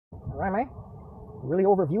Where am I? Really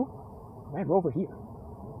overview? Right over here.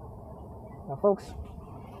 Now, folks,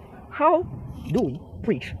 how do we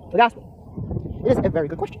preach the gospel? It is a very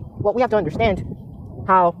good question. Well, we have to understand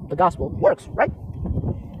how the gospel works, right?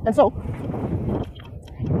 And so,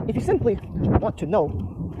 if you simply want to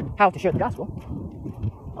know how to share the gospel,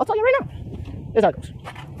 I'll tell you right now. Here's how it goes.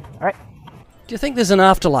 All right? Do you think there's an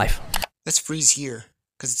afterlife? Let's freeze here,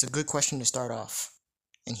 because it's a good question to start off.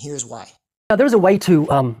 And here's why. Now, there is a way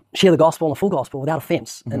to share the gospel and the full gospel without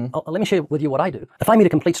offense. And let me share with you what I do. If I meet a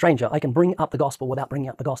complete stranger, I can bring up the gospel without bringing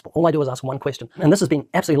up the gospel. All I do is ask one question. And this has been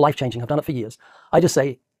absolutely life-changing. I've done it for years. I just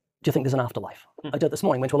say, do you think there's an afterlife? I did it this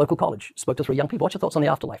morning, went to a local college, spoke to 3 young people. What's your thoughts on the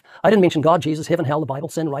afterlife? I didn't mention God, Jesus, heaven, hell, the Bible,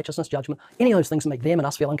 sin, righteousness, judgment, any of those things that make them and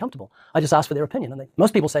us feel uncomfortable. I just ask for their opinion. And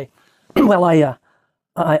most people say, well, I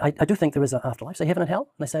do think there is an afterlife. Say heaven and hell?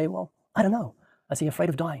 And they say, well, I don't know. I say, you're afraid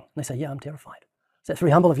of dying. And they say, yeah, I'm terrified. So it's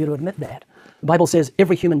very humble of you to admit that. The Bible says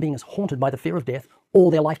every human being is haunted by the fear of death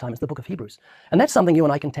all their lifetime. It's the book of Hebrews. And that's something you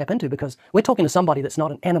and I can tap into because we're talking to somebody that's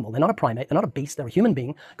not an animal. They're not a primate. They're not a beast. They're a human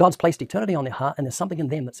being. God's placed eternity on their heart, and there's something in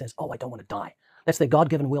them that says, oh, I don't want to die. That's their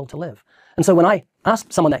God-given will to live. And so when I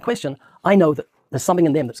ask someone that question, I know that there's something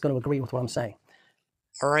in them that's going to agree with what I'm saying.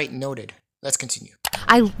 All right, noted. Let's continue.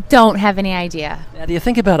 I don't have any idea. Now, do you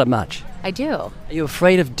think about it much? I do. Are you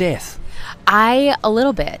afraid of death? A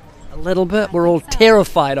little bit. A little bit? We're all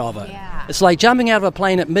terrified of it. Yeah. It's like jumping out of a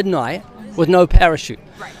plane at midnight with no parachute.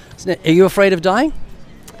 Right. Are you afraid of dying?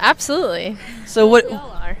 Absolutely. So what We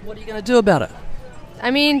all are. are you going to do about it? I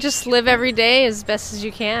mean, just live every day as best as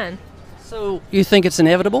you can. So you think it's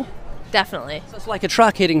inevitable? Definitely. So it's like a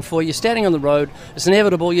truck heading for you. You're standing on the road. It's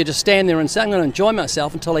inevitable. You just stand there and say, I'm going to enjoy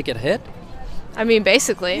myself until I get hit. I mean,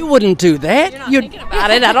 basically. You wouldn't do that. You're not thinking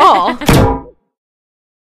about it at all.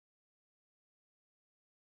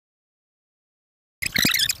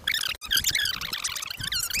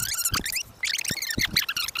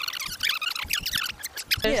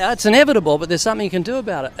 Yeah, it's inevitable, but there's something you can do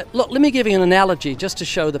about it. Look, let me give you an analogy just to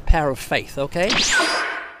show the power of faith, okay?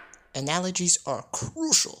 Analogies are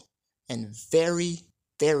crucial and very,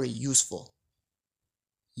 very useful.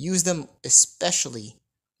 Use them especially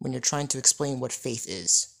when you're trying to explain what faith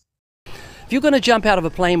is. If you're going to jump out of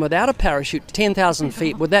a plane without a parachute 10,000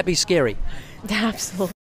 feet, would that be scary?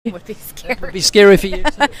 Absolutely. It would be scary. It would be scary for you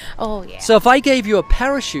too. Oh, yeah. So if I gave you a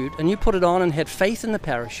parachute and you put it on and had faith in the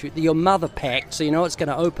parachute that your mother packed so you know it's going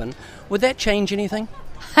to open, would that change anything?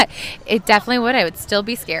 It definitely would. I would still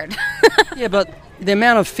be scared. Yeah, but the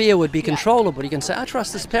amount of fear would be controllable. You can say, I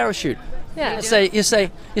trust this parachute. Yeah. You say,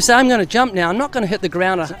 I'm going to jump now. I'm not going to hit the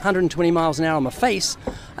ground at 120 miles an hour on my face.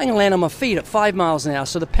 I'm going to land on my feet at 5 miles an hour.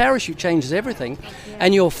 So the parachute changes everything.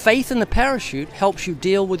 And your faith in the parachute helps you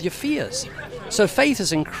deal with your fears. So faith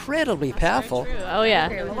is incredibly powerful. Oh,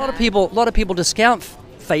 yeah. A lot of people discount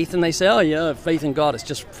faith and they say, oh yeah, faith in God is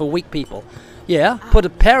just for weak people. Yeah, put a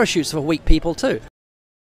parachutes for weak people too.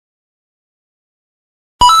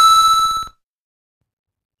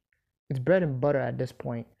 It's bread and butter at this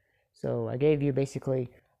point. So I gave you basically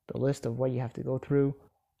the list of what you have to go through.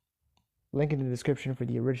 Link in the description for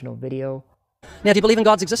the original video. Now, do you believe in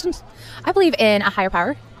God's existence? I believe in a higher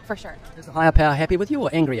power, for sure. Is the higher power happy with you or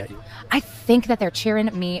angry at you? I think that they're cheering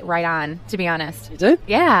me right on, to be honest. You do?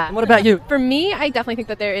 Yeah. And what about you? For me, I definitely think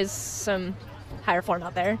that there is some higher form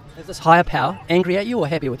out there. Is this higher power angry at you or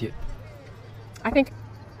happy with you? I think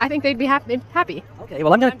they'd be happy. Okay,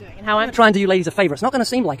 well I'm going doing and how I'm to try and do you ladies a favour. It's not going to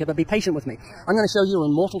seem like it, but be patient with me. I'm going to show you you're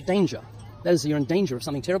in mortal danger. That is, you're in danger of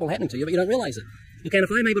something terrible happening to you, but you don't realise it. Okay, and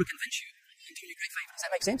if I'm able to convince you, I'm doing you a great favour. Does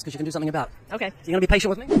that make sense? Because you can do something about it. Okay. So you're going to be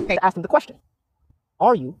patient with me? Okay, ask them the question.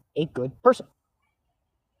 Are you a good person?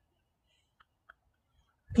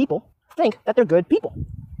 People think that they're good people.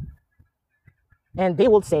 And they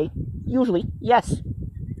will say, usually, yes.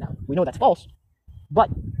 Now, we know that's false, but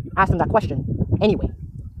you ask them that question anyway.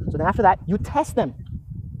 So then after that, you test them.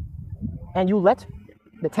 And you let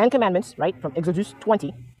the 10 Commandments, right, from Exodus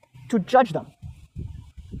 20, to judge them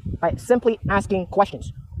by simply asking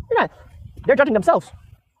questions. They're judging themselves.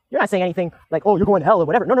 You're not saying anything like, oh, you're going to hell or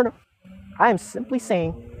whatever. No. I am simply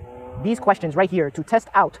saying these questions right here to test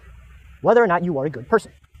out whether or not you are a good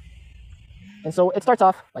person. And so it starts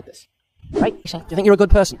off like this, right? Do you think you're a good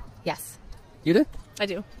person? Yes. You do? I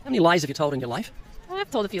do. How many lies have you told in your life? I've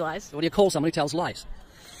told a few lies. So what do you call somebody who tells lies?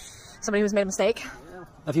 Somebody who's made a mistake.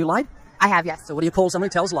 Have you lied? I have, yes. So what do you call somebody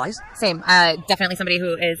who tells lies? Same. Definitely somebody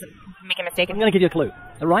who is making a mistake. I'm going to give you a clue.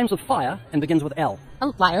 It rhymes with fire and begins with L.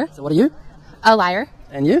 A liar. So what are you? A liar.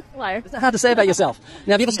 And you? Liar. It's not hard to say about yourself.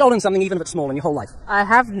 Now, have you ever stolen something, even if it's small, in your whole life? I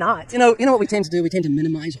have not. You know what we tend to do? We tend to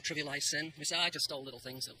minimize or trivialize sin. We say, I just stole little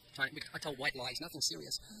things. I told white lies, nothing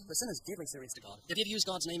serious. But sin is deadly serious to God. Have you ever used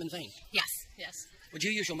God's name in vain? Yes. Yes. Would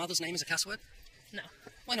you use your mother's name as a cuss word? No.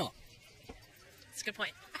 Why not? That's a good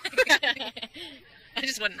point. I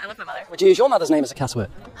just wouldn't. I love my mother. Would you use your mother's name as a cuss word?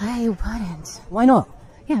 I wouldn't. Why not?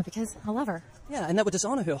 Yeah, because I love her. Yeah, and that would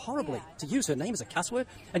dishonor her horribly, to use her name as a cuss word.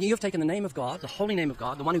 And you have taken the name of God, the holy name of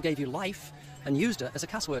God, the one who gave you life, and used it as a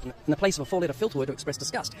cuss word in the place of a four-letter filter word to express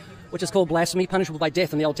disgust, which is called blasphemy, punishable by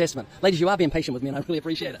death in the Old Testament. Ladies, you are being patient with me, and I really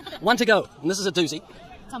appreciate it. One to go, and this is a doozy.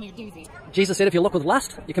 Tell me your doozy. Jesus said if you look with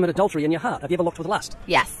lust, you commit adultery in your heart. Have you ever looked with lust?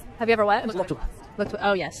 Yes. Have you ever what?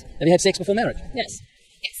 Oh, yes. Have you had sex before marriage? Yes.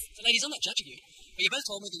 So ladies, I'm not judging you, but you both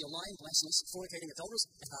told me that you're lying, blasphemous, fornicating, adulterous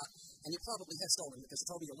at heart, and you probably have stolen because you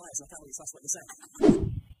told me you're liars, and I can't really trust what you're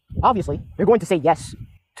saying. Obviously, they're going to say yes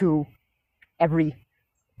to every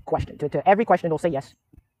question. To every question, they'll say yes.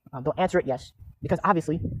 They'll answer it yes. Because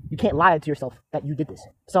obviously, you can't lie to yourself that you did this.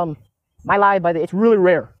 Some might lie, but it's really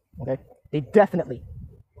rare. Okay? They definitely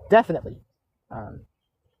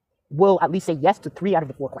will at least say yes to 3 out of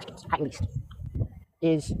the 4 questions, at least.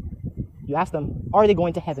 Is you ask them, are they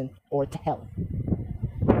going to heaven or to hell?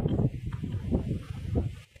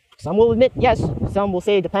 Some will admit yes, some will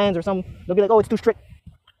say it depends, or some they'll be like, oh, it's too strict.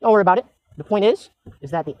 Don't worry about it. The point is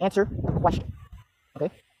that they answer the question.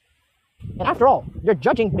 Okay? And after all, you're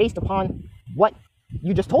judging based upon what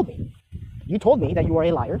you just told me. You told me that you are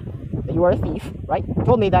a liar, that you are a thief, right? You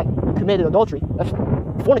told me that you committed adultery,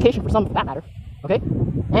 fornication for some, for that matter, okay?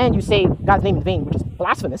 And you say God's name in vain, which is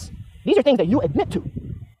blasphemous. These are things that you admit to,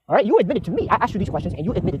 all right? You admitted to me. I asked you these questions, and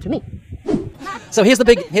you admitted to me. So here's the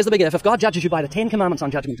big if. If God judges you by the 10 Commandments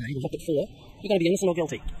on Judgment Day, we'll look at 4, you're going to be innocent or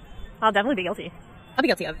guilty. I'll definitely be guilty. I'll be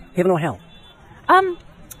guilty of. Heaven or hell?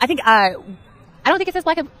 I think, I don't think it's as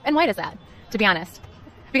black and white as that, to be honest.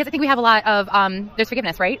 Because I think we have a lot of, there's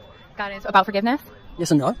forgiveness, right? God is about forgiveness.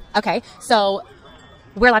 Yes and no. Okay, so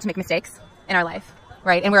we're allowed to make mistakes in our life,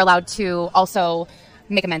 right? And we're allowed to also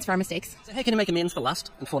make amends for our mistakes. So how can you make amends for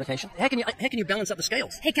lust and fornication? How can you balance up the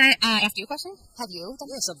scales? Hey, can I ask you a question? Have you?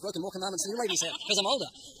 Yes, I've broken more commandments than you ladies have, because I'm older.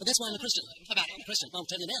 But that's why I'm a Christian. How about it? I'm a Christian. I'll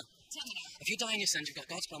tell you now. If you die in your sins, you've got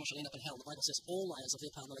God's promise, you'll end up in hell. The Bible says all liars of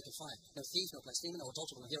their part in the lake of fire. No thief, no blasphemer, no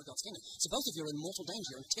adulterer will inherit God's kingdom. So both of you are in mortal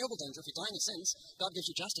danger, you're in terrible danger. If you die in your sins, God gives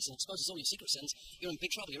you justice and exposes all your secret sins. You're in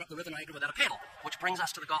big trouble. You're up the river Niagara without a paddle. Which brings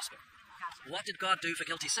us to the gospel. What did God do for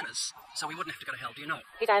guilty sinners so we wouldn't have to go to hell? Do you know?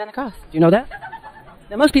 He died on the cross. Do you know that?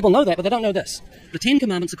 Now, most people know that, but they don't know this. The 10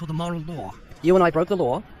 Commandments are called the moral law. You and I broke the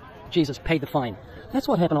law. Jesus paid the fine. That's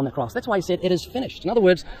what happened on the cross. That's why he said, it is finished. In other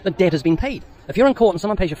words, the debt has been paid. If you're in court and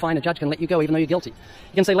someone pays your fine, a judge can let you go even though you're guilty.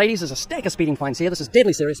 You can say, ladies, there's a stack of speeding fines here. This is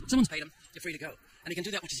deadly serious. Someone's paid them. You're free to go. And he can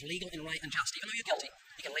do that which is legal and right and just. Even though you're guilty,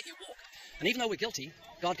 he can let you walk. And even though we're guilty,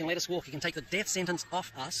 God can let us walk. He can take the death sentence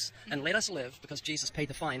off us and let us live because Jesus paid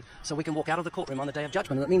the fine so we can walk out of the courtroom on the day of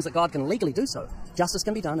judgment. And it means that God can legally do so. Justice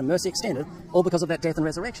can be done and mercy extended, all because of that death and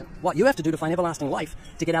resurrection. What you have to do to find everlasting life,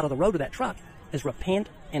 to get out of the road of that truck, is repent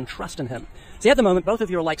and trust in him. See, at the moment, both of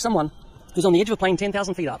you are like someone who's on the edge of a plane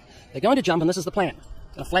 10,000 feet up. They're going to jump, and this is the plan.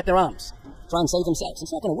 They're going to flap their arms, try and save themselves.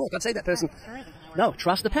 It's not going to work. I'd say that person, no,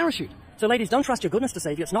 trust the parachute. So ladies, don't trust your goodness to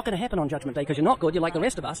save you. It's not going to happen on Judgment Day because you're not good. You're like the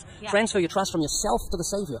rest of us. Yeah. Transfer your trust from yourself to the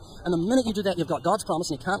Savior. And the minute you do that, you've got God's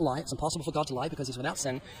promise, and he can't lie. It's impossible for God to lie because he's without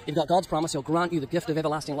sin. You've got God's promise. He'll grant you the gift of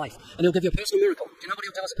everlasting life. And he'll give you a personal miracle. Do you know what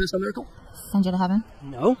he'll tell us a personal miracle? Send you to heaven?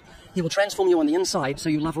 No. He will transform you on the inside so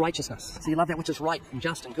you love righteousness. So you love that which is right and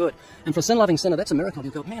just and good. And for a sin-loving sinner, that's a miracle.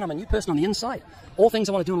 You go, man, I'm a new person on the inside. All things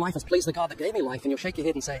I want to do in life is please the God that gave me life. And you'll shake your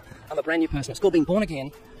head and say, I'm a brand new person. It's called being born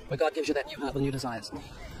again, where God gives you that new heart with new desires.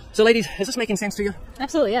 So ladies, is this making sense to you?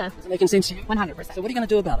 Absolutely, yeah. Is it making sense to you? 100%. So what are you going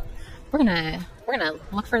to do about it? We're gonna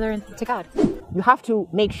look further into God. You have to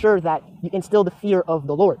make sure that you instill the fear of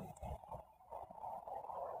the Lord.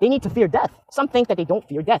 They need to fear death. Some think that they don't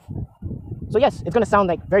fear death. So yes, it's going to sound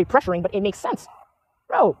like very pressuring, but it makes sense.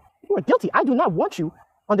 Bro, you are guilty. I do not want you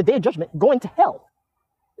on the day of judgment going to hell.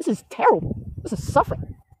 This is terrible. This is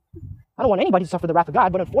suffering. I don't want anybody to suffer the wrath of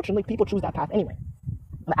God, but unfortunately, people choose that path anyway.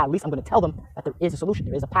 And at least I'm going to tell them that there is a solution.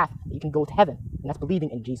 There is a path that you can go to heaven, and that's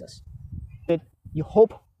believing in Jesus. But you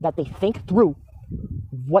hope that they think through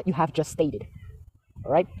what you have just stated.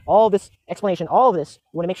 All right? All this explanation, all of this,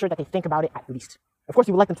 you want to make sure that they think about it at least. Of course,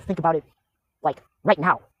 you would like them to think about it, like, right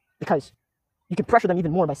now, because you can pressure them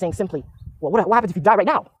even more by saying simply, well, what happens if you die right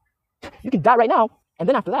now? You can die right now, and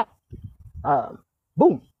then after that,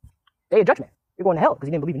 boom, day of judgment. You're going to hell because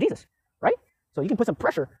you didn't believe in Jesus, right? So you can put some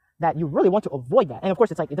pressure that you really want to avoid that. And of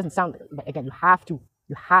course, it's like, it doesn't sound, again, you have to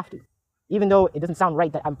even though it doesn't sound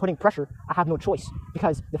right that I'm putting pressure, I have no choice,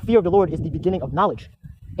 because the fear of the Lord is the beginning of knowledge.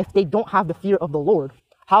 If they don't have the fear of the Lord,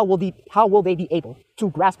 how will they be able to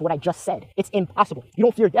grasp what I just said? It's impossible. You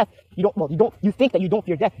don't fear death. You think that you don't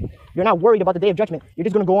fear death. You're not worried about the day of judgment. You're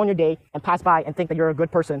just going to go on your day and pass by and think that you're a good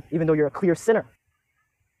person, even though you're a clear sinner.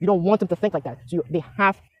 You don't want them to think like that. So they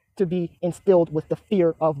have to be instilled with the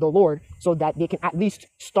fear of the Lord, so that they can at least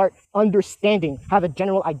start understanding, have a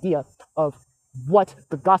general idea of what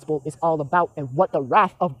the gospel is all about and what the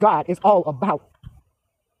wrath of God is all about.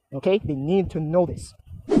 Okay? They need to know this.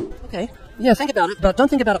 Okay. Yeah, think about it, but don't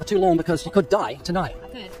think about it for too long, because you could die tonight. I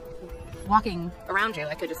could. Walking around you,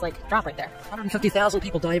 I could just like drop right there. 150,000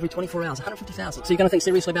 people die every 24 hours. 150,000. So you're going to think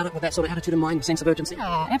seriously about it with that sort of attitude in mind, sense of urgency?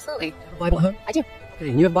 Yeah, absolutely. Have a Bible at home? I do. Okay,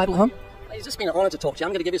 and you have a Bible at home? It's just been an honor to talk to you.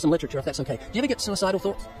 I'm going to give you some literature, if that's okay. Do you ever get suicidal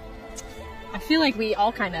thoughts? I feel like we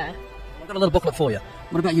all kind of... I've got a little booklet for you.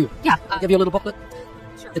 What about you? Yeah. I'll give you a little booklet.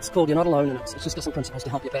 Sure. It's called You're Not Alone, and it's just got some principles to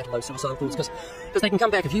help you battle those suicidal thoughts, because they can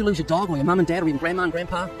come back. If you lose your dog or your mum and dad or even grandma and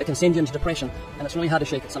grandpa, it can send you into depression, and it's really hard to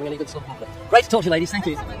shake it. So I'm going to give this little booklet. Great to talk to you, ladies. Thank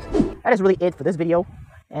you. That is really it for this video,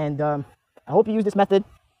 and I hope you use this method.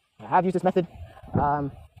 I have used this method.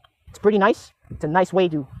 It's pretty nice. It's a nice way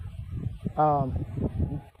to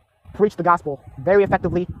preach the gospel very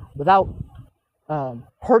effectively without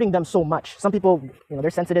hurting them so much. Some people,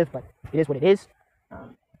 they're sensitive, but it is what it is.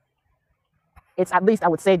 It's at least, I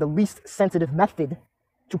would say, the least sensitive method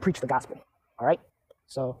to preach the gospel. All right?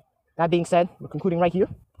 So, that being said, we're concluding right here.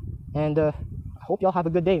 And I hope y'all have a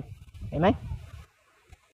good day. Amen?